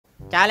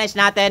challenge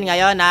natin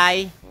ngayon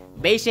ay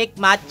Basic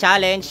Math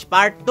Challenge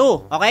Part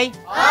 2. Okay?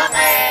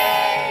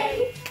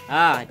 Okay!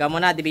 Ikaw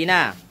muna,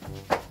 Divina.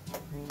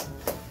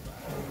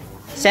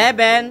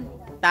 7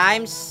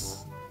 times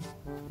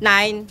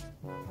 9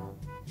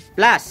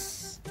 plus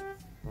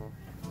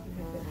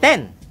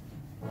 10.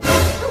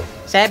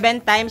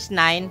 7 times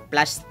 9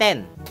 plus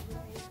 10.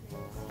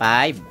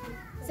 5.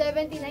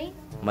 79?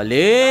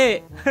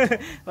 Mali!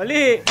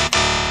 Mali!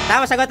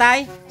 Tama sagot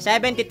ay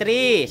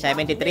 73.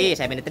 73.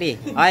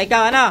 O,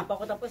 ikaw ano?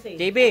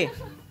 JB.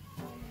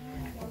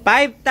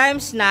 5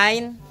 times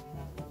 9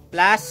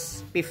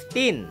 plus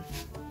 15.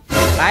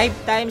 5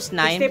 times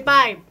 9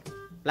 65.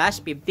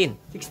 plus 15.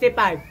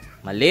 65.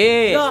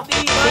 Mali!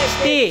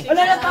 60.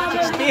 Wala na tama.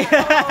 60.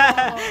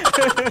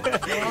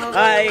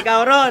 Ay,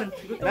 ikaw Ron.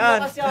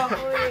 Ron.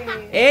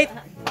 8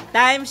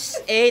 times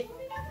 8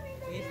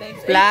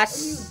 plus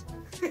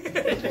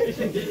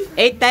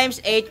 8 times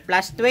 8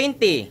 plus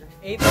 20.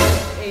 8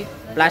 times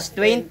 8 Plus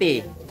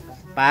 20.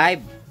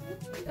 5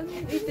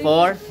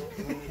 4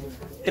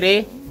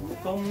 3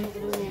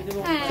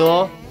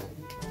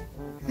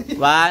 2 1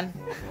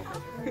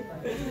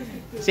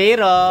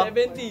 0.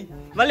 70.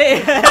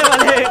 Mali!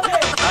 Mali!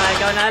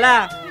 Ikaw na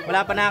ala.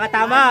 Wala pa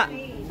nakatama.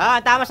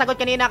 Ang tama sagot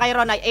kanina kay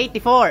Ron ay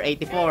 84.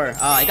 84.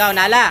 Ikaw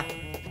na ala.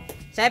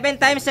 7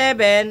 times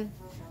 7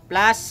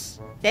 plus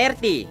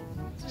 30.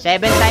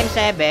 7 times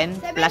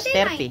 7 plus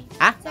 30.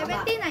 Ha?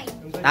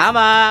 79.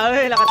 Tama.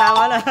 Uy,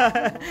 nakatama na.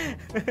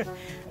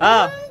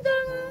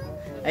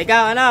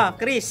 Ikaw ano?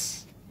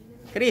 Chris.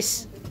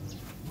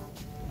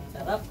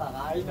 Sarap,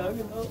 kakain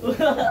namin.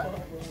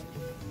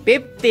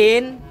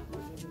 15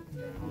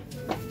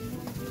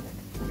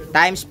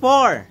 times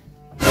 4.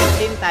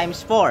 15 times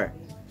 4.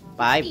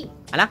 5.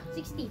 Ano?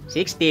 60.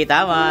 60.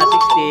 Tama.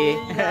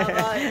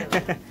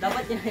 60.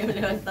 Dapat yun yung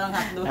liwantang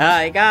hotdog.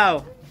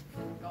 Ikaw.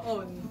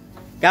 Kaon.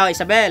 Ikaw,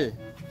 Isabel.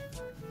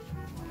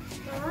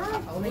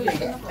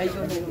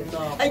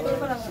 Ay, ko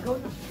pa lang.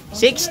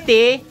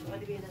 60.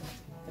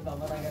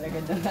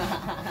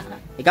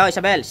 Ikaw,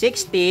 Isabel.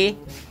 60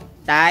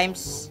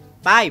 times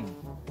 5.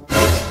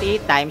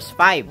 60 times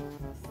 5.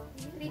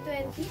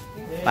 320?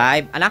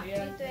 5. Ano?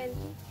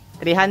 320.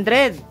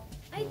 300.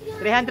 Ay,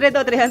 300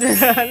 o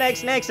 300.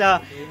 Next.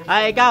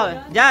 Ikaw.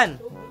 Jan.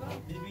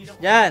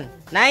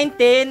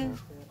 19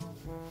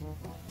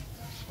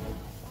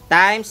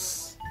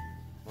 times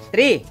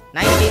 3.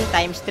 19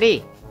 times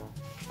 3.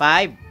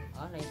 5.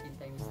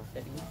 19 times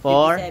 3.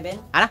 4. 57.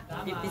 Ano?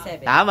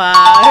 57. Tama.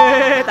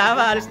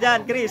 Tama. Alis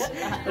dyan, Chris.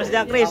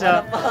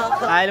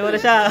 Kaya mo na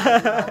siya.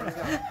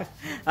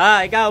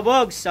 Ikaw,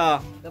 Bogs.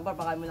 Dapat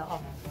pakain mo na ako.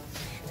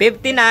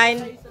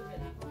 59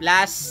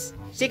 plus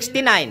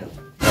 69.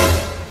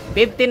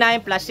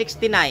 59 plus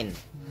 69.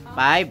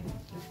 5,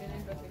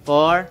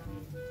 4,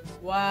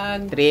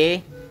 1.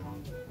 3,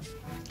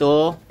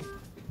 2,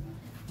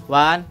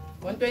 1.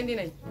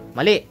 129.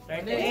 Mali.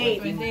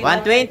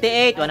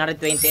 128.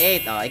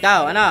 128.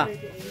 Ikaw, ano?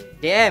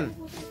 JM.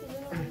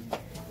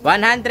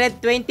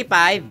 125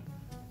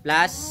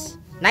 plus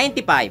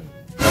 95.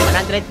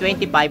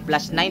 125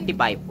 plus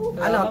 95.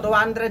 Ano,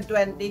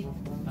 220.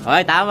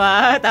 Oy,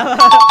 tama.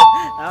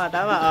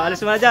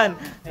 Alis mo na dyan.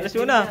 Alis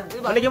mo na.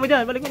 Balik mo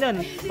dyan.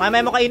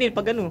 Mamaya mo kainin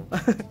pag ano.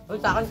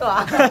 Uy, sa akin to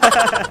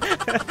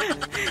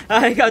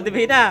Ikaw,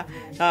 Divina.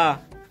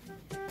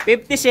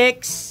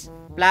 56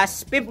 plus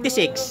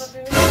 56.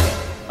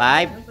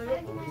 5.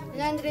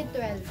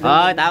 112.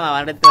 Tama.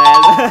 112.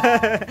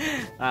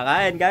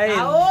 Kain.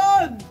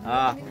 Kaon!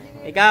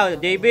 Ikaw,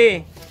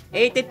 JB.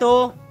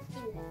 82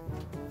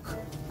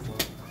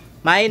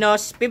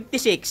 minus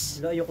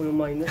 56. Ayoko ng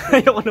minus.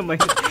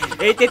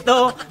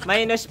 82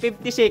 minus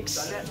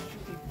 56.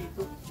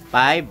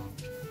 5,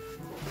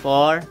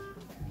 4,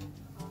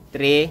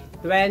 3,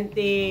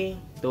 20.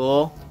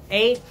 2.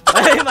 8.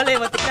 Ay, mali.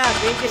 Matik na.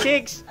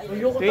 26.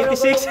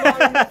 26.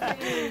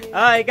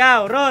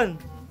 Ikaw,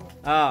 Ron.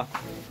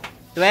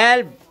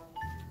 12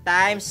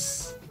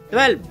 times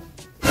 12.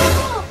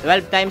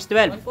 12 times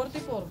 12.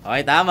 144.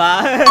 Okay,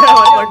 tama.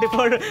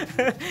 144.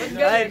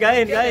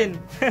 Kain.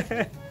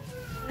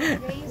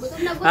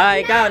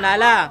 Ikaw,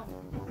 Nala.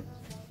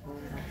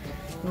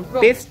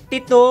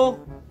 52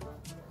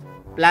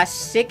 plus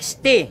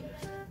 60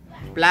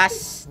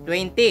 plus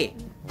 20.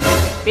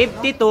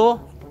 52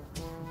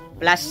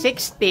 plus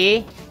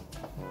 60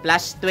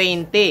 plus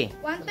 20.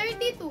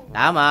 132.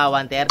 Tama,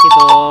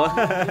 132.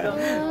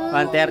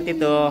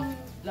 132.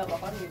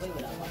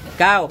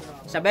 Ikaw,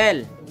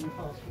 Isabel.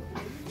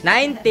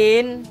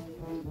 19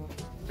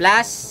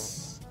 plus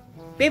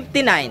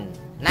 59.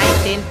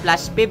 19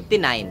 plus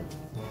 59.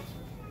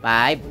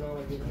 5.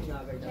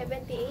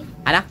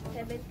 78. Ano?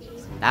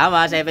 78.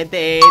 Tama,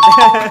 78.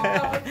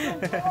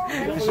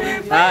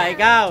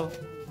 Ikaw.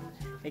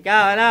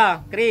 Ikaw,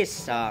 ano?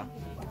 Chris.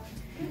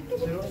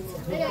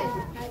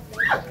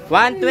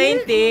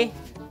 120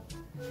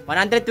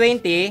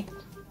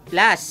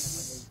 plus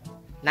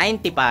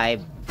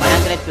 95.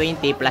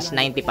 120 plus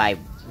 95.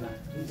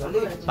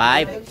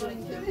 5.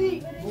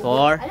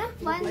 4.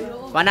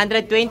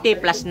 120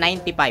 plus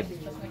 95.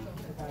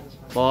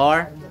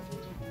 4.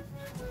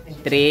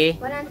 3.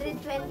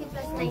 120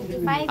 plus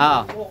 95.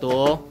 Oh,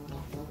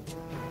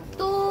 2.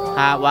 2.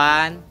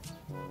 1.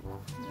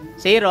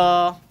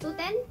 0.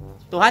 210?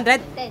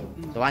 200.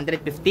 10.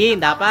 215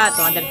 dapat.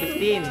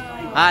 215.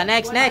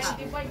 Next.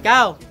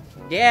 Ikaw.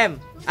 JM.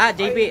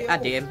 JP.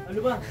 JM.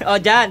 Oh,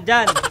 Jan.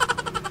 12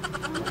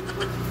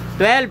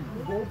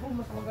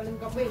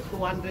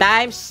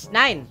 times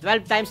 9.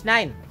 12 times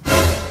 9.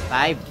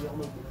 5.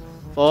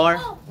 4.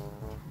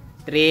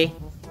 3.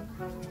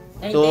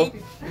 2.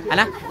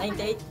 Ano?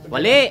 98.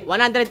 Wali.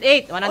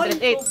 108.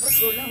 108.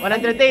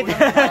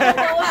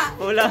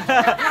 Kulang.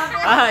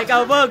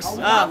 Ikaw, Bogs.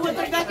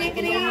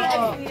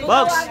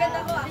 Bogs.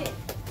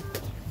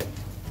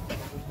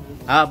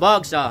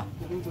 Bogs.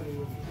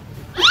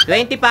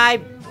 25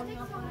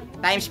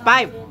 times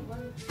 5.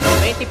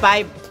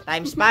 25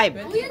 times 5. 5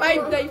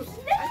 times.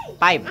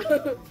 5.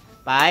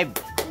 5.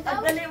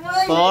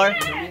 4.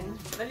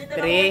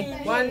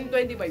 3.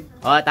 125.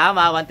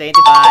 Tama.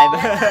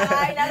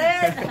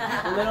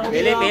 125.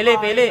 Pili.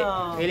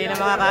 Pili na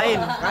mga kain.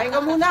 Kain ka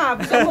muna.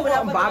 Bisa mo,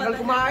 ang bagal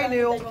kumain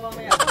eh.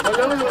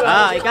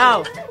 Ikaw.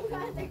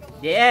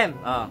 JM.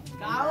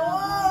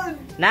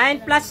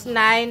 9 plus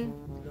 9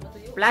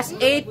 plus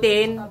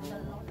 18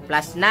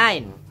 plus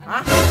 9.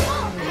 Ha?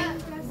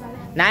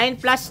 9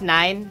 plus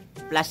 9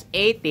 plus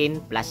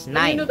 18 plus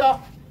 9. Sino to?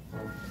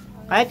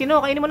 Kaya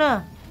kainin mo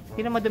na.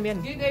 Hindi na madumi yan.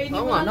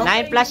 Oo nga, no?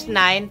 9 plus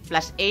 9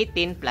 plus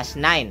 18 plus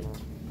 9.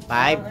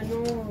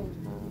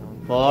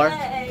 5. 4.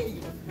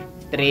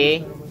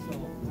 3.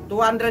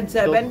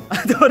 207.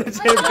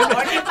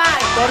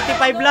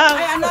 45 lang.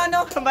 Ay,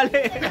 ano?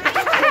 Mali.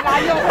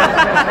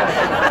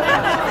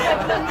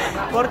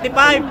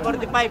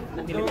 45.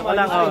 Hindi ko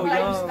lang.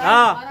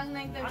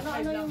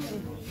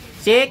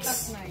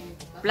 6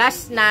 plus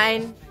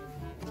 9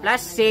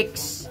 plus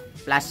 6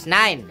 plus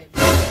 9.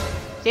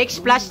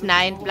 6 plus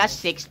 9 plus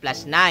 6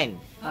 plus 9.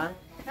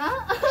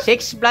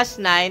 6 plus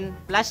 9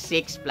 plus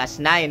 6 plus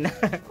 9.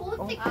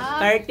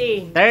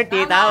 30.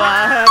 30, tawa.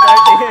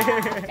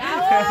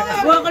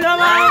 30. Buwan ko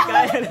naman.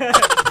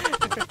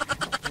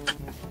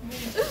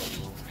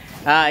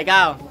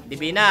 Ikaw,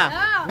 Divina.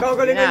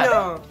 Gagalingan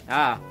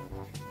niya.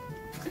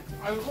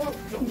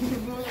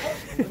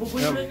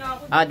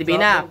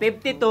 Divina,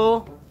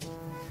 52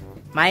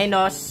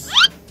 minus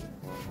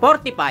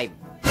 45.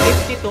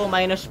 52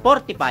 minus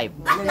 45.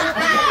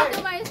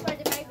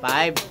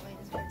 5,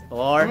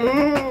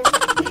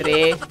 4,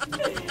 3,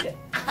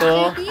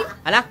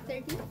 2, ala?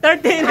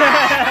 13.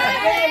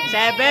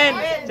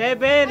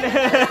 7.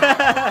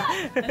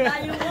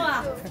 Nalayo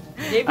mo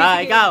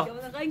Ikaw.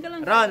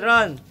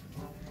 Ron.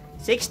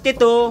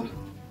 62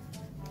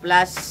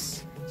 plus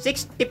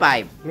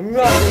 65.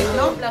 No?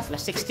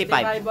 Plus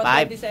 65.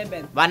 5.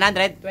 27.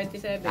 100.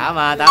 27.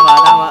 Tama.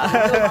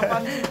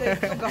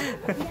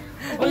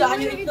 Wala ka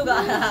nyo ito ka.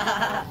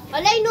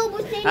 Wala,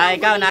 inubos na yun.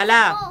 Ikaw,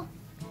 Nala.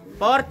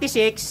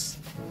 46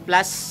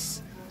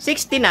 plus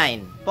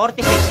 69.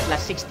 46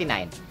 plus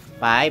 69.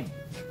 5,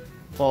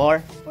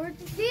 4,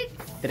 46.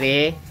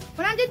 3.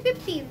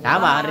 150.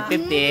 Tama,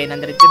 115.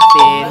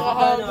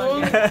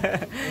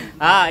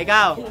 115.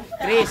 Ikaw,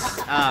 Chris.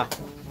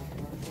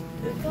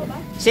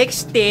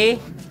 60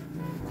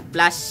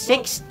 plus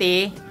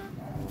 60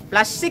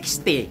 plus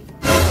 60.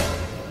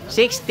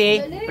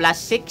 60 plus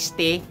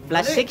 60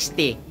 plus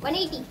 60.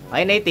 180.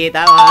 180,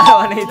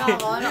 tama.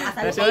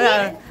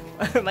 180.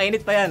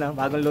 Mainit pa yan,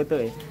 bagong luto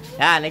eh.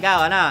 Yan,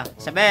 ikaw,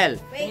 Isabel.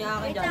 Wait lang,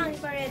 hindi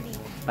pa ready.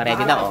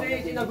 Pa-ready daw.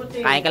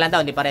 Kain ka lang daw,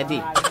 hindi pa ready.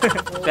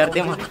 Swerte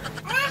mo.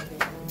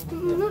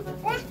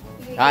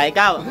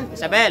 Ikaw,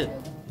 Isabel.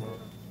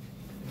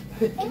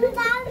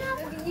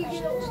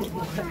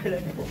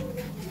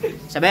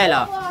 Isabel,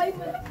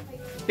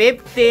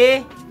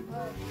 50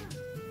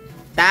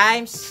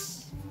 times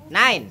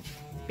 9.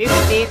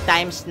 50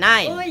 times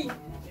 9.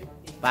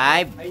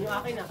 5,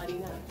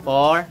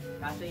 4,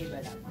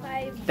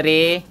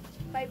 3,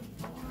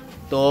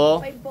 2,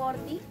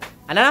 540.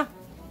 ano na?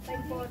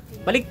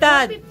 540.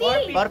 Baligtad.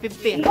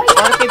 450.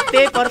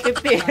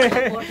 450.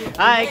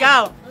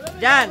 Ikaw.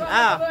 Diyan.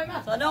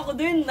 Sana ako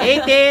din.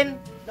 18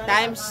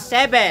 times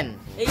 7.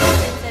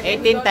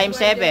 18 times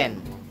 7.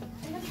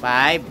 5,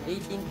 18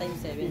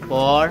 times 7.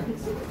 4,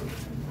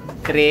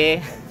 3,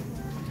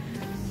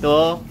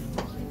 2,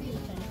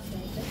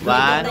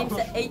 1,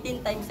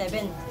 18 times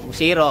 7.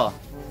 0.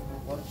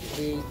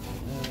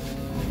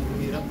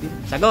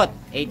 Sagot.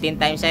 18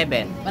 times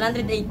 7.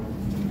 108.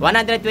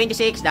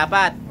 126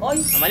 dapat.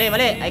 Oy! Mali.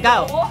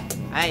 Ikaw.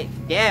 Ay,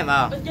 TM.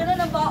 Ba't gano'n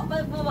ang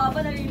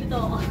bababa nalilito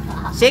ako?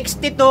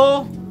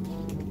 62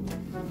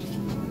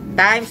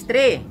 times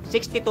 3.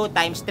 62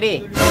 times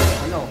 3.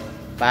 Ano?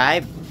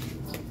 5,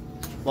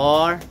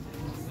 4,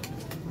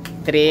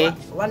 3,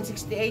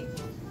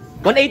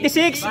 168.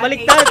 186.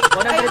 Baliktad.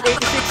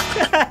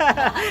 186.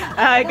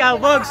 Ikaw,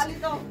 Bogs.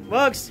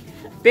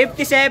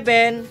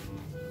 57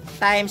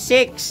 times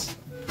 6.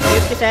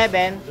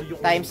 57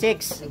 times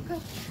 6.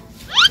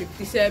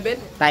 57.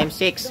 Times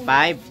 6.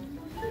 5,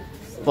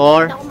 4,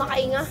 Hindi ako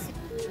makainga.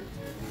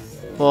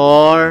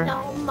 4, Hindi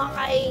ako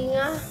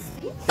makainga.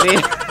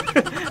 3,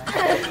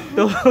 2,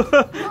 2,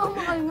 Oo,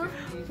 makainga.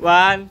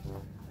 1,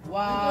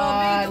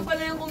 Grabe, ito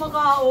pala yung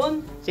kumakaon.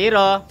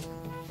 0.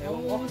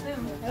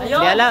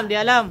 Ayun. Di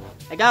alam.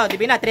 Ikaw,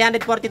 Divina,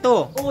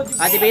 342.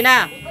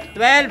 Divina,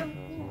 12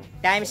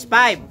 times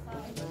 5.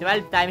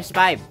 12 times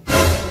 5.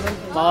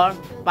 4,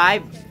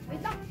 5,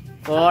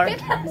 4,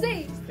 Wait lang, say.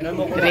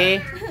 3,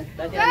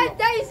 God,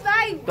 that is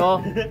 5. 2,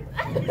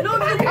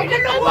 Ang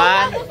galong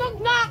 1. busog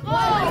na ako.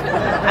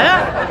 Ano?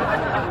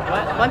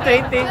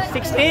 120,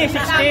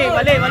 60.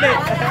 Mali.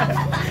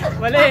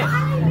 Mali.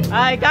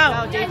 Ikaw,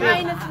 JB.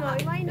 Minus mo,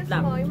 minus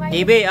mo, minus.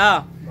 JB,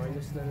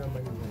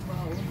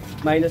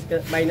 Minus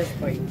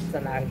point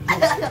sa lang.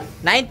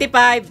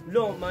 95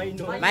 Lo,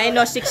 minus.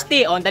 minus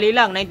 60. Ang dali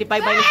lang,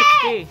 95 minus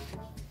 60.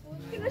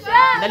 Sino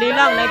siya? Dali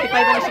lang, 95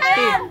 minus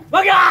 60.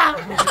 Wag ka!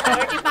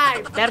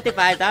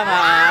 35, tama.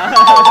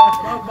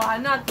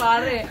 Banat,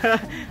 pare.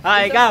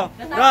 Ikaw.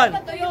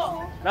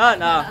 Ron,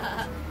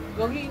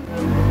 Gawin.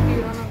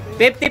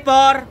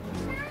 54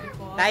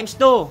 times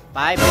 2.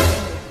 5,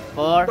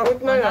 4, Bakit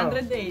na yan?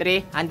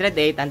 3,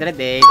 108. Tanggal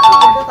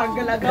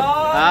agad.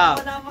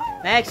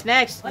 Next.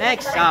 Next.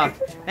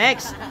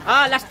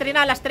 Last 3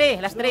 na, last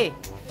 3.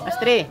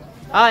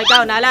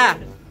 Ikaw, Nala.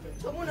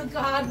 Saan mo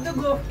nagkahadog,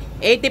 oh?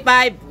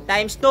 85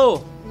 times 2.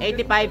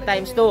 85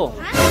 times 2.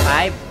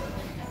 5,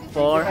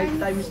 4,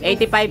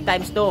 85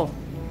 times 2.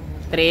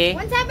 3,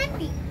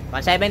 170.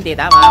 170,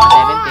 tama,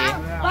 170.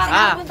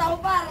 Punta ko,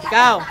 par.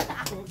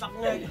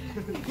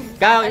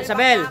 Ikaw,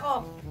 Isabel.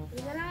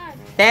 Hindi na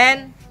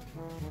lang. 10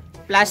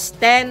 plus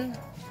 10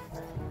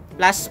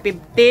 plus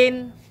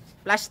 15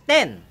 plus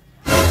 10.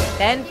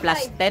 10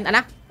 plus 10,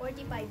 anak?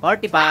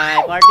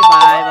 45. 45.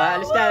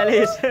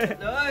 Alis.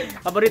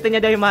 Paborito niya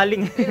daw yung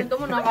maling. Ito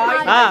mo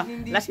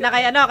nakain. Last na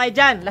kay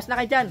Jan. Last na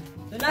kay Jan.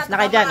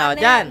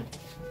 Jan.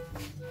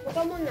 Huwag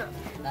ka muna.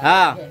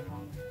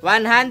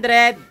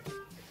 100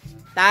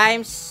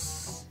 times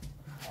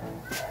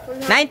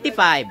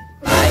 95. 100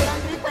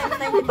 times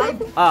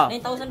 95. Oh.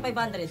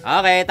 9,500.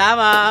 Okay,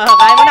 tama.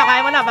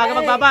 Kaya mo na bago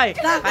magbabay.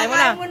 Kaya mo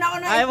na.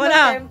 Kaya mo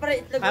na. Siyempre,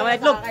 itlog Kaya mo na na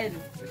itlog. sa akin.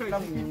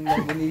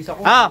 Nagulisa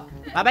ko.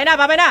 Babay na.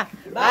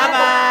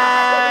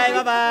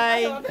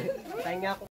 Bye-bye.